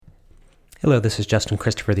Hello, this is Justin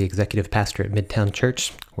Christopher, the Executive Pastor at Midtown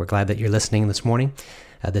Church. We're glad that you're listening this morning.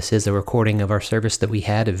 This is a recording of our service that we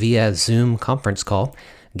had via Zoom conference call,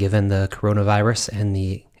 given the coronavirus and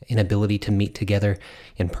the inability to meet together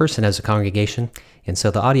in person as a congregation. And so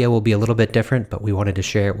the audio will be a little bit different, but we wanted to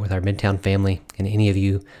share it with our Midtown family and any of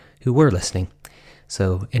you who were listening.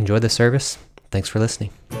 So enjoy the service. Thanks for listening.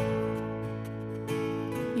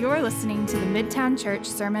 You're listening to the Midtown Church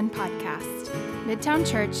Sermon Podcast. Midtown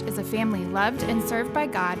Church is a family loved and served by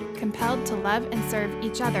God, compelled to love and serve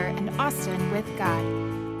each other and Austin with God.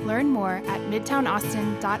 Learn more at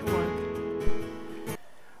midtownaustin.org.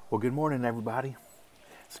 Well, good morning, everybody.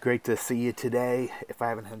 It's great to see you today. If I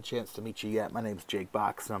haven't had a chance to meet you yet, my name is Jake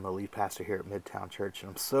Box, and I'm the lead pastor here at Midtown Church, and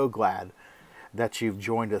I'm so glad that you've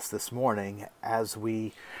joined us this morning as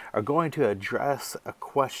we are going to address a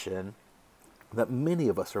question that many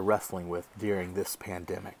of us are wrestling with during this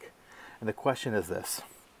pandemic. And the question is this: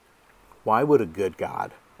 why would a good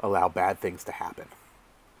God allow bad things to happen?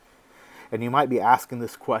 And you might be asking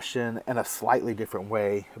this question in a slightly different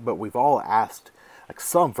way, but we've all asked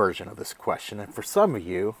some version of this question. And for some of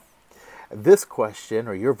you, this question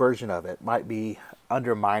or your version of it might be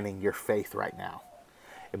undermining your faith right now.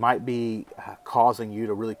 It might be causing you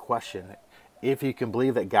to really question if you can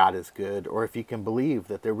believe that God is good, or if you can believe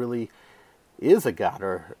that there really is a God,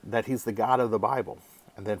 or that He's the God of the Bible.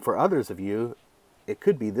 And then for others of you, it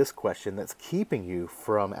could be this question that's keeping you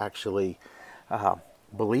from actually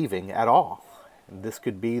believing at all. And this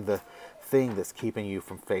could be the thing that's keeping you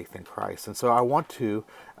from faith in Christ. And so I want to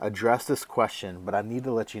address this question, but I need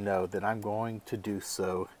to let you know that I'm going to do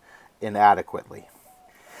so inadequately.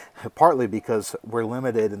 Partly because we're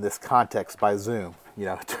limited in this context by Zoom.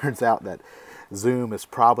 It turns out that Zoom is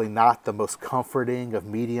probably not the most comforting of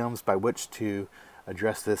mediums by which to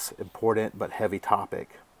address this important but heavy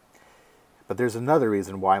topic. But there's another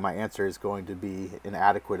reason why my answer is going to be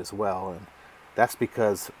inadequate as well, and that's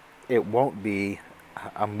because it won't be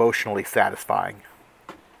emotionally satisfying.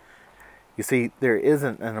 You see, there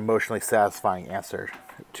isn't an emotionally satisfying answer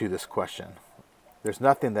to this question. There's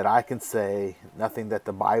nothing that I can say, nothing that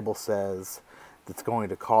the Bible says, that's going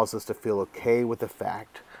to cause us to feel okay with the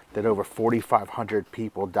fact that over 4,500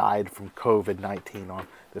 people died from COVID-19 on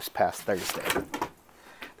this past Thursday.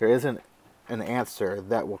 There isn't an answer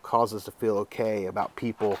that will cause us to feel okay about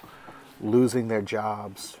people losing their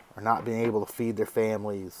jobs, or not being able to feed their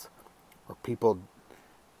families, or people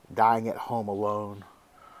dying at home alone,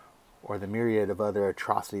 or the myriad of other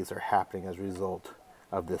atrocities that are happening as a result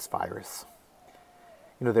of this virus.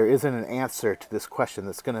 There isn't an answer to this question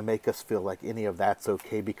that's going to make us feel like any of that's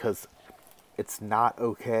okay, because it's not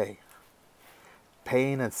okay.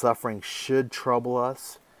 Pain and suffering should trouble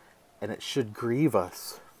us, and it should grieve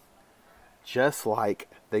us, just like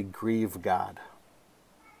they grieve God.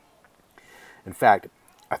 In fact,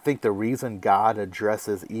 I think the reason God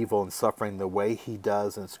addresses evil and suffering the way He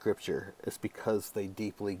does in Scripture is because they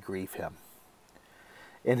deeply grieve Him.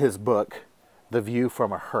 In his book, The View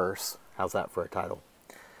from a Hearse, how's that for a title?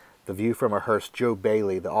 The View from a Hearse, Joe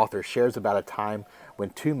Bailey, the author, shares about a time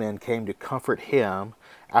when two men came to comfort him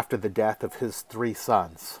after the death of his 3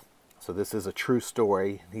 sons. So this is a true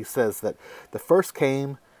story. He says that the first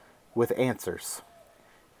came with answers.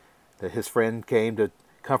 That his friend came to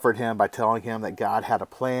comfort him by telling him that God had a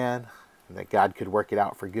plan, and that God could work it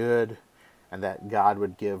out for good, and that God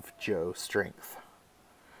would give Joe strength.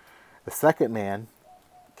 The second man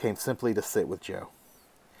came simply to sit with Joe.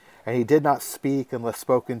 And he did not speak unless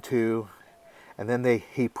spoken to, and then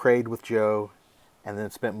he prayed with Joe, and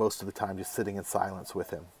then spent most of the time just sitting in silence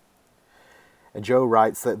with him. And Joe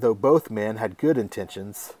writes that though both men had good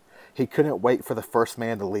intentions, he couldn't wait for the first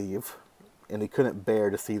man to leave, and he couldn't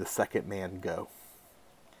bear to see the second man go.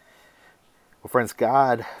 Well, friends,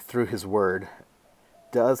 God, through His Word,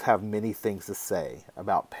 does have many things to say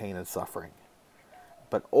about pain and suffering.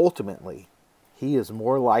 But ultimately, He is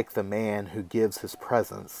more like the man who gives his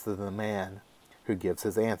presence than the man who gives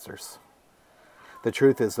his answers. The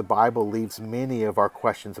truth is, the Bible leaves many of our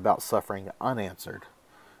questions about suffering unanswered.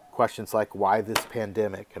 Questions like, why this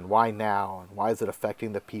pandemic, and why now, and why is it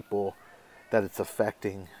affecting the people that it's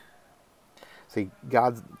affecting? See,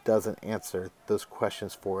 God doesn't answer those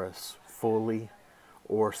questions for us fully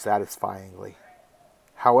or satisfyingly.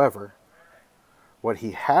 However, what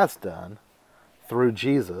He has done through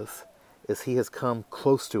Jesus is He has come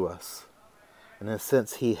close to us. In a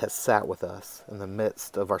sense, He has sat with us in the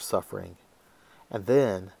midst of our suffering. And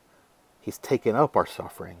then He's taken up our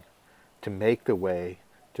suffering to make the way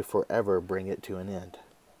to forever bring it to an end.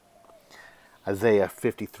 Isaiah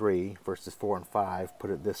 53, verses 4 and 5,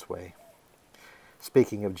 put it this way: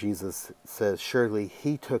 speaking of Jesus, says, "Surely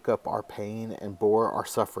he took up our pain and bore our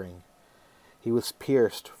suffering. He was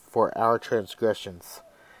pierced for our transgressions.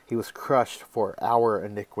 He was crushed for our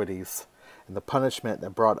iniquities. And the punishment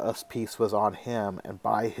that brought us peace was on him, and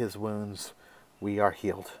by his wounds we are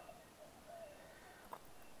healed."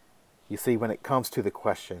 You see, when it comes to the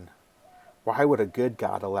question, why would a good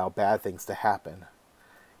God allow bad things to happen?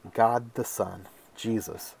 God the Son,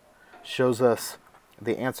 Jesus, shows us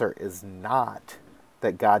the answer is not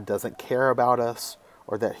that God doesn't care about us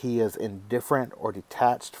or that he is indifferent or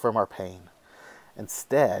detached from our pain.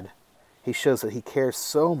 Instead, he shows that he cares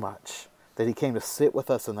so much that he came to sit with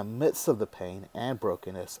us in the midst of the pain and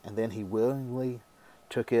brokenness, and then he willingly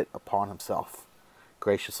took it upon himself,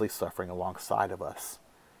 graciously suffering alongside of us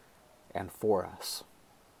and for us.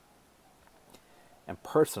 And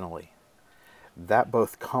personally, that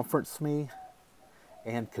both comforts me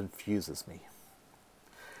and confuses me.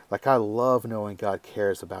 Like, I love knowing God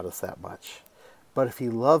cares about us that much. But if he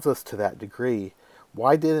loves us to that degree,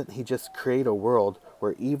 why didn't he just create a world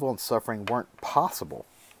where evil and suffering weren't possible?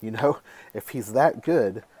 You know, if he's that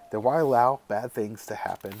good, then why allow bad things to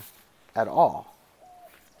happen at all?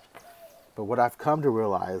 But what I've come to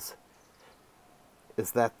realize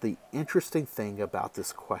is that the interesting thing about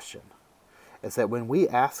this question is that when we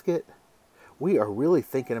ask it, we are really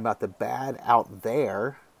thinking about the bad out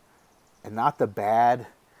there and not the bad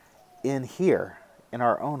in here, in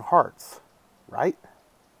our own hearts, right?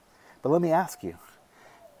 But let me ask you,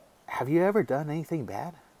 have you ever done anything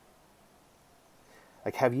bad?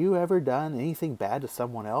 Like, have you ever done anything bad to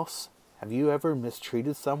someone else? Have you ever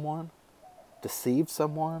mistreated someone, deceived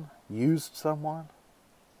someone, used someone,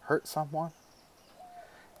 hurt someone?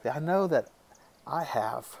 I know that I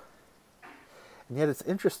have. And yet it's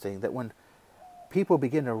interesting that when people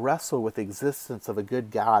begin to wrestle with the existence of a good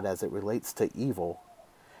God as it relates to evil,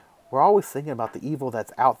 we're always thinking about the evil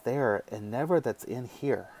that's out there and never that's in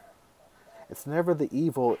here. It's never the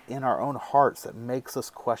evil in our own hearts that makes us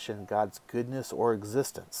question God's goodness or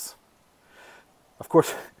existence. Of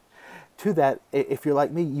course, to that, if you're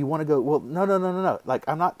like me, you want to go, well, no. Like,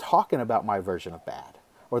 I'm not talking about my version of bad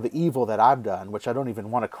or the evil that I've done, which I don't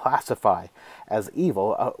even want to classify as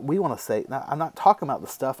evil. We want to say, no, I'm not talking about the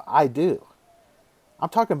stuff I do. I'm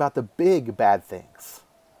talking about the big bad things.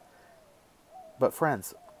 But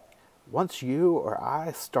friends, once you or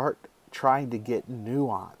I start trying to get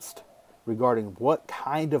nuanced regarding what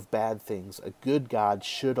kind of bad things a good God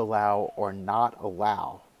should allow or not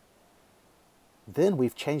allow, then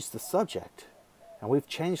we've changed the subject and we've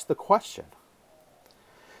changed the question.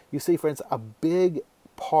 You see, friends, a big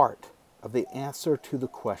part of the answer to the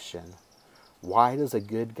question, why does a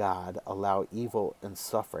good God allow evil and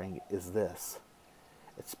suffering, is this: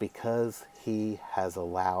 it's because he has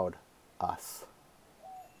allowed us.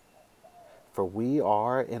 For we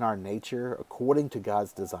are, in our nature, according to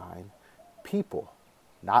God's design, people,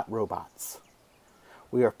 not robots.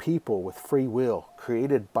 We are people with free will,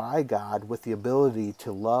 created by God with the ability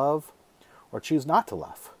to love or choose not to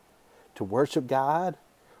love, to worship God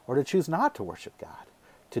or to choose not to worship God,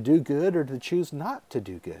 to do good or to choose not to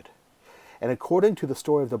do good. And according to the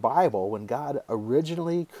story of the Bible, when God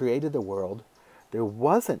originally created the world, there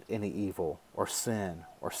wasn't any evil or sin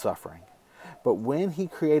or suffering. But when he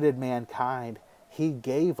created mankind, he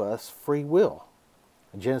gave us free will.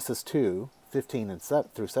 Genesis 2:15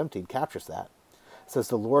 through 17 captures that. It says,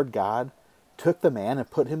 "The Lord God took the man and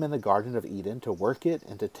put him in the Garden of Eden to work it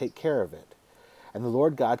and to take care of it. And the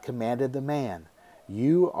Lord God commanded the man,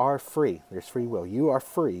 'You are free,'" there's free will, "'you are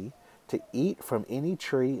free to eat from any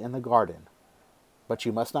tree in the garden. But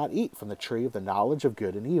you must not eat from the tree of the knowledge of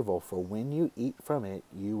good and evil, for when you eat from it,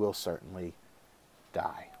 you will certainly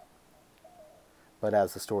die.' But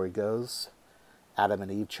as the story goes, Adam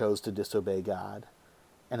and Eve chose to disobey God,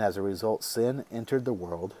 and as a result, sin entered the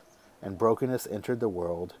world, and brokenness entered the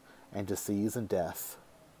world, and disease and death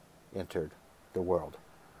entered the world."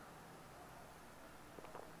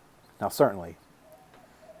 Now, certainly,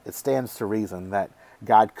 it stands to reason that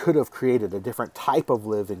God could have created a different type of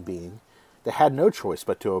living being that had no choice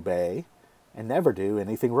but to obey and never do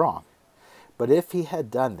anything wrong. But if he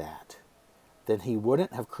had done that, then he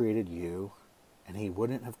wouldn't have created you, and he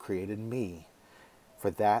wouldn't have created me, for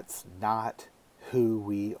that's not who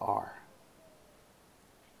we are.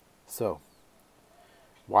 So,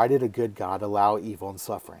 why did a good God allow evil and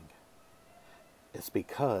suffering? It's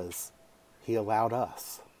because he allowed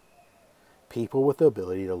us. People with the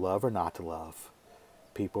ability to love or not to love.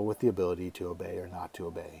 People with the ability to obey or not to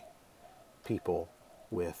obey. People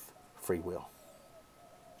with free will.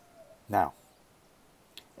 Now,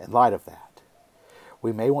 in light of that,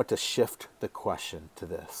 we may want to shift the question to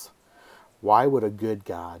this: why would a good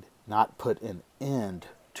God not put an end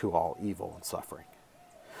to all evil and suffering?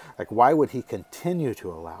 Like, why would he continue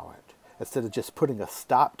to allow it instead of just putting a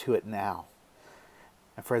stop to it now?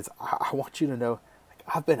 And friends, I want you to know,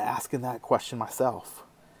 I've been asking that question myself.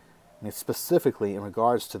 I mean, specifically in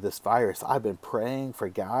regards to this virus, I've been praying for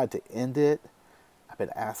God to end it. I've been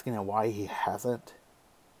asking him why he hasn't.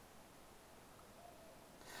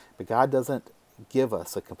 But God doesn't give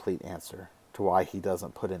us a complete answer to why he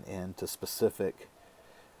doesn't put an end to specific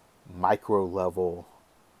micro-level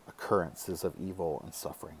occurrences of evil and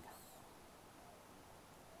suffering.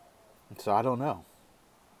 And so I don't know.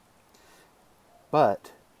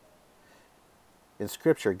 But in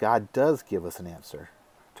Scripture, God does give us an answer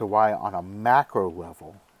to why on a macro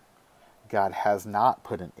level, God has not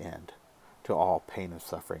put an end to all pain and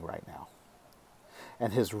suffering right now.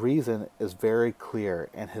 And his reason is very clear,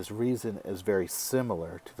 and his reason is very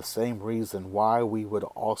similar to the same reason why we would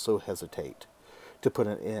also hesitate to put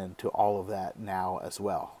an end to all of that now as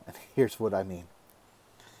well. And here's what I mean.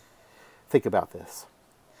 Think about this.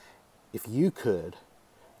 If you could,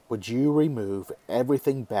 would you remove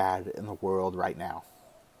everything bad in the world right now?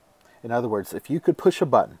 In other words, if you could push a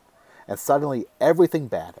button and suddenly everything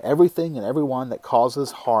bad, everything and everyone that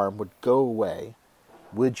causes harm would go away,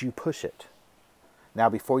 would you push it? Now,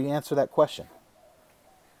 before you answer that question,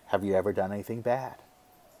 have you ever done anything bad?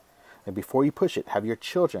 And before you push it, have your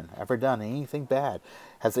children ever done anything bad?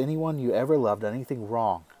 Has anyone you ever loved done anything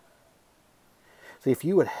wrong? See, if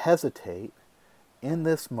you would hesitate in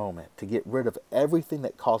this moment to get rid of everything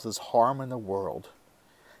that causes harm in the world,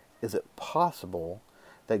 is it possible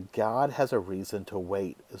that God has a reason to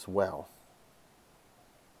wait as well?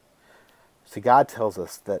 See, God tells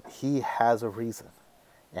us that he has a reason,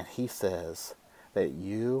 and he says that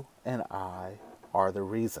you and I are the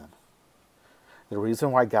reason. The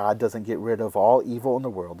reason why God doesn't get rid of all evil in the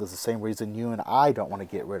world is the same reason you and I don't want to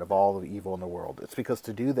get rid of all the evil in the world. It's because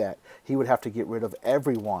to do that, he would have to get rid of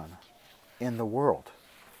everyone in the world.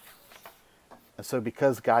 And so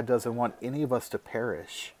because God doesn't want any of us to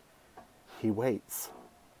perish, he waits.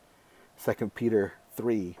 2 Peter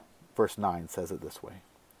 3, verse 9 says it this way.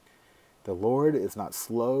 The Lord is not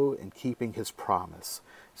slow in keeping his promise.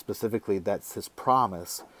 Specifically, that's his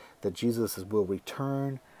promise that Jesus will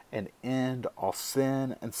return and end all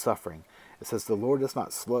sin and suffering. It says the Lord is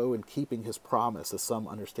not slow in keeping his promise, as some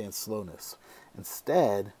understand slowness.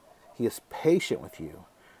 Instead, he is patient with you,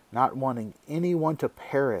 not wanting anyone to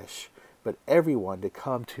perish, but everyone to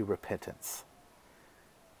come to repentance.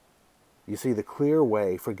 You see, the clear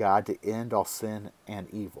way for God to end all sin and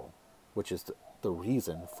evil, which is the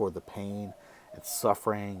reason for the pain and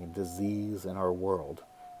suffering and disease in our world,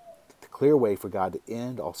 the clear way for God to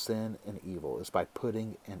end all sin and evil is by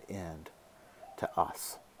putting an end to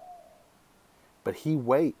us. But he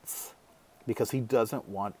waits because he doesn't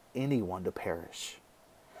want anyone to perish.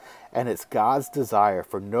 And it's God's desire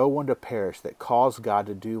for no one to perish that caused God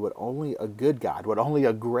to do what only a good God, what only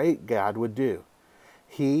a great God would do.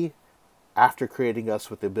 He, after creating us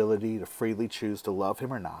with the ability to freely choose to love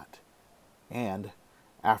him or not, and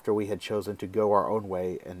after we had chosen to go our own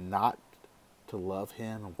way and not to love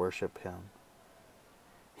him and worship him,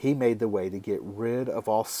 he made the way to get rid of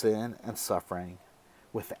all sin and suffering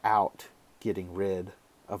without getting rid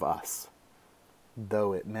of us,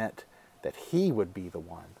 though it meant that he would be the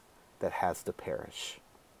one that has to perish.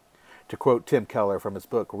 To quote Tim Keller from his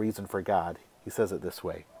book, Reason for God, he says it this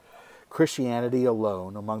way. Christianity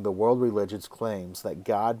alone among the world religions claims that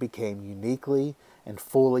God became uniquely and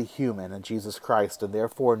fully human in Jesus Christ and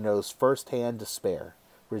therefore knows firsthand despair,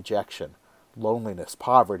 rejection, loneliness,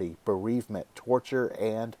 poverty, bereavement, torture,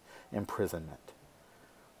 and imprisonment.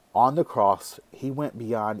 On the cross, he went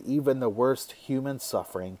beyond even the worst human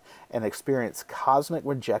suffering and experienced cosmic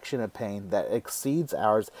rejection and pain that exceeds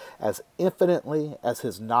ours as infinitely as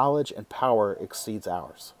his knowledge and power exceeds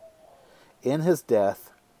ours. In his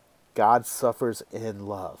death, God suffers in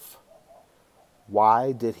love.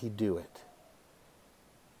 Why did he do it?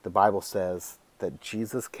 The Bible says that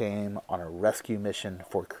Jesus came on a rescue mission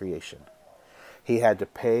for creation. He had to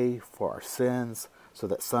pay for our sins so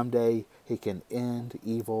that someday he can end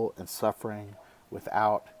evil and suffering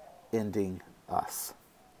without ending us.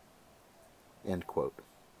 End quote.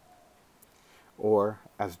 Or,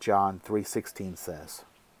 as John 3:16 says,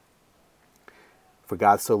 for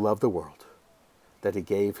God so loved the world that he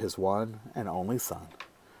gave his one and only Son,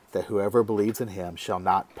 that whoever believes in him shall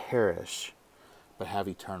not perish, but have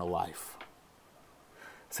eternal life.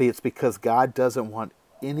 See, it's because God doesn't want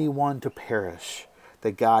anyone to perish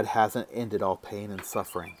that God hasn't ended all pain and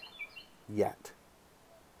suffering yet.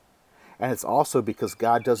 And it's also because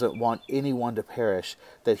God doesn't want anyone to perish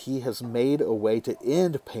that he has made a way to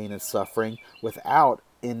end pain and suffering without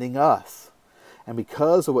ending us. And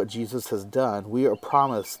because of what Jesus has done, we are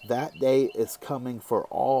promised that day is coming for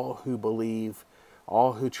all who believe,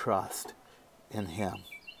 all who trust in him.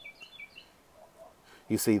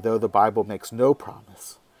 You see, though the Bible makes no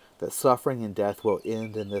promise that suffering and death will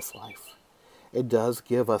end in this life, it does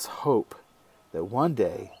give us hope that one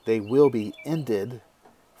day they will be ended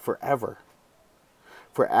forever.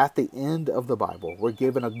 For at the end of the Bible, we're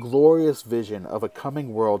given a glorious vision of a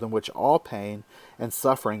coming world in which all pain and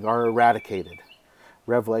suffering are eradicated.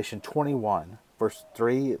 Revelation 21, verse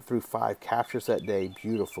 3 through 5 captures that day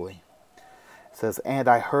beautifully. It says, "And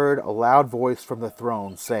I heard a loud voice from the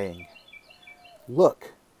throne saying,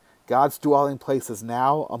 'Look, God's dwelling place is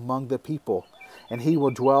now among the people, and he will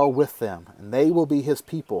dwell with them, and they will be his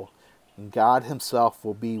people, and God himself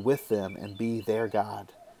will be with them and be their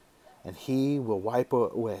God. And he will wipe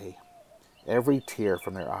away every tear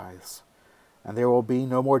from their eyes. And there will be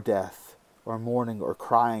no more death, or mourning, or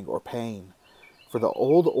crying, or pain, for the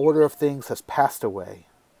old order of things has passed away.'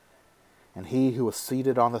 And he who was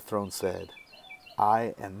seated on the throne said,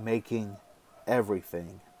 'I am making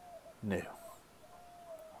everything new.'"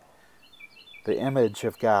 The image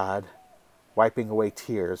of God wiping away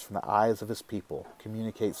tears from the eyes of his people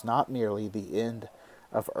communicates not merely the end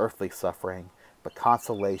of earthly suffering, but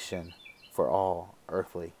consolation for all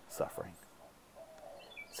earthly suffering.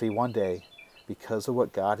 See, one day, because of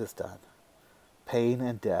what God has done, pain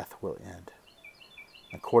and death will end.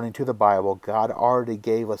 According to the Bible, God already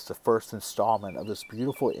gave us the first installment of this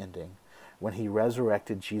beautiful ending when he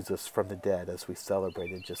resurrected Jesus from the dead, as we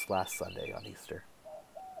celebrated just last Sunday on Easter.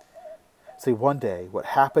 See, one day, what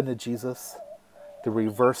happened to Jesus, the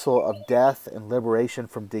reversal of death and liberation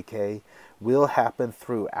from decay, will happen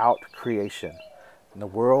throughout creation. And the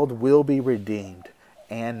world will be redeemed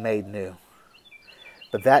and made new.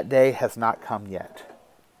 But that day has not come yet,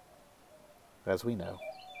 as we know.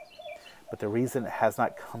 But the reason it has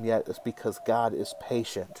not come yet is because God is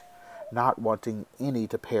patient, not wanting any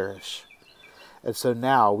to perish. And so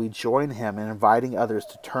now we join him in inviting others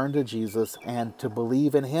to turn to Jesus and to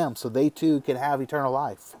believe in him so they too can have eternal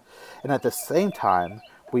life. And at the same time,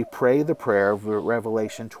 we pray the prayer of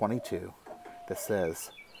Revelation 22 that says,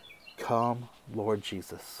 "Come, Lord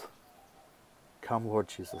Jesus. Come, Lord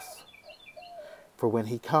Jesus. For when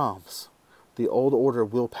he comes, the old order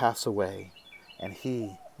will pass away, and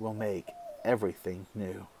he will make everything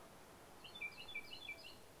new."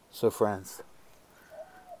 So friends,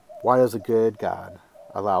 why does a good God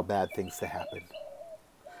allow bad things to happen?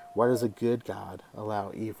 Why does a good God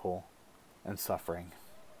allow evil and suffering?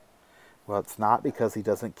 Well, it's not because he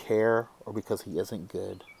doesn't care or because he isn't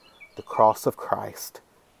good. The cross of Christ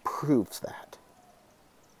proves that.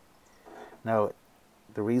 No,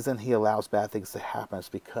 the reason he allows bad things to happen is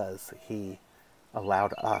because he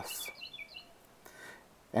allowed us.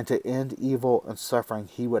 And to end evil and suffering,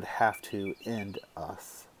 he would have to end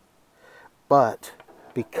us. But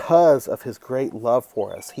because of his great love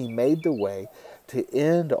for us, he made the way to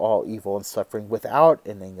end all evil and suffering without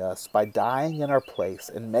ending us by dying in our place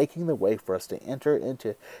and making the way for us to enter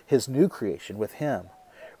into his new creation with him,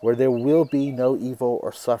 where there will be no evil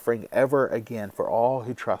or suffering ever again for all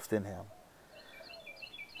who trust in him.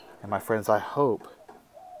 And my friends, I hope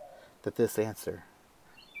that this answer,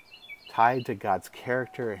 tied to God's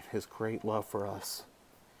character and his great love for us,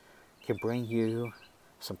 can bring you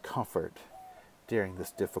some comfort during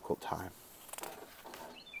this difficult time.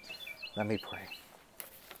 Let me pray.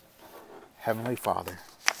 Heavenly Father,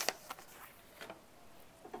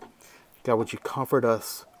 God, would you comfort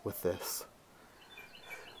us with this?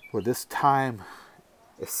 Where this time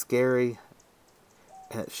is scary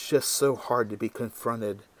and it's just so hard to be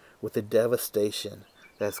confronted with the devastation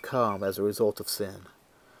that has come as a result of sin,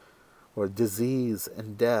 or disease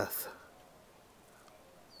and death,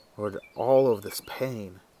 or all of this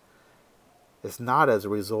pain is not as a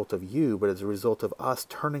result of you, but as a result of us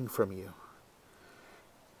turning from you.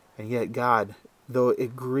 And yet, God, though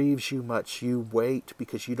it grieves you much, you wait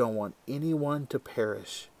because you don't want anyone to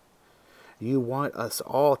perish. You want us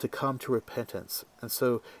all to come to repentance. And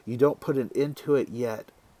so you don't put an end to it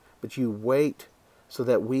yet, but you wait so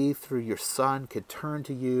that we, through your Son, could turn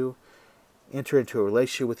to you, enter into a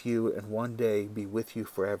relationship with you, and one day be with you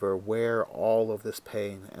forever, where all of this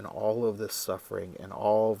pain and all of this suffering and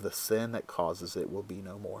all of the sin that causes it will be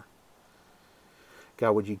no more.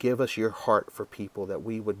 God, would you give us your heart for people, that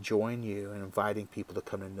we would join you in inviting people to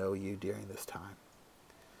come to know you during this time.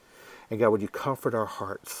 And God, would you comfort our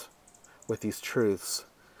hearts with these truths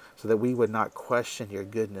so that we would not question your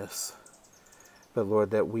goodness, but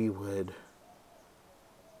Lord, that we would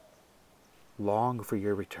long for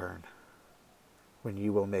your return, when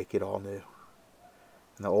you will make it all new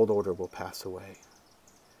and the old order will pass away.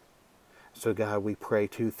 So God, we pray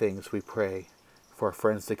two things. We pray for our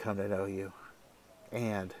friends to come to know you,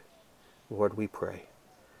 and Lord, we pray,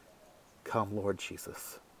 come Lord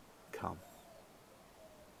Jesus, come.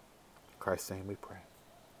 In Christ's name we pray.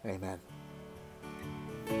 Amen.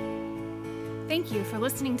 Thank you for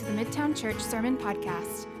listening to the Midtown Church Sermon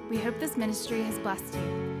Podcast. We hope this ministry has blessed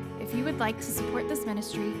you. If you would like to support this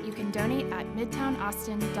ministry, you can donate at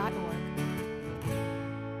midtownaustin.org.